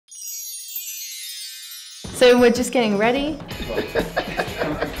So we're just getting ready. Oh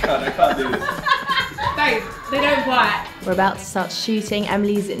my God, I can't do this. Don't, they don't bite. We're about to start shooting.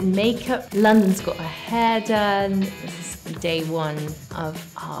 Emily's in makeup. London's got her hair done. This is day one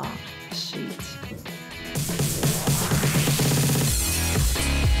of our shoot.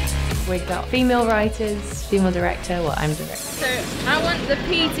 We've got female writers, female director, well, I'm director. So I want the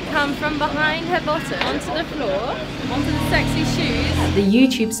pea to come from behind her bottom onto the floor, onto the sexy shoes. The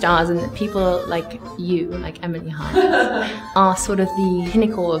YouTube stars and the people like you, like Emily Hyde, are sort of the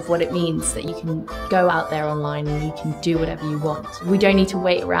pinnacle of what it means that you can go out there online and you can do whatever you want. We don't need to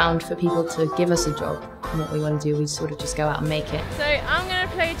wait around for people to give us a job. And what we want to do, we sort of just go out and make it. So I'm going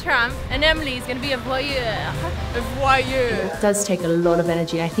to play tramp and Emily's going to be a voyeur. A voyeur. It does take a lot of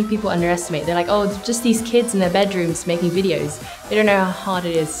energy, and I think people underestimate. They're like, oh, just these kids in their bedrooms making videos. They don't know how hard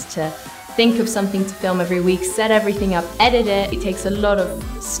it is to think of something to film every week, set everything up, edit it. It takes a lot of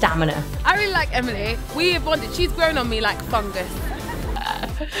stamina. I really like Emily. We have bonded. She's grown on me like fungus.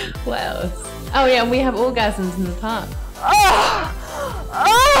 What else? Oh yeah, we have orgasms in the park.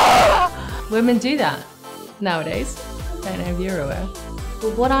 Women do that nowadays. Don't know if you're aware.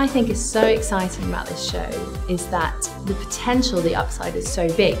 But what I think is so exciting about this show is that the potential, the upside is so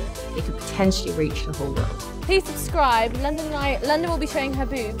big, it could potentially reach the whole world. Please subscribe. London will be showing her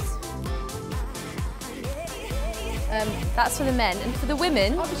boobs. That's for the men. And for the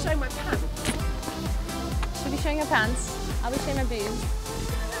women, I'll be showing my pants. she'll be showing her pants. I'll be showing her boobs.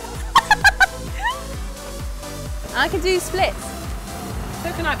 I can do splits.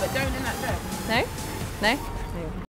 So can I, but don't in that dress. No? No?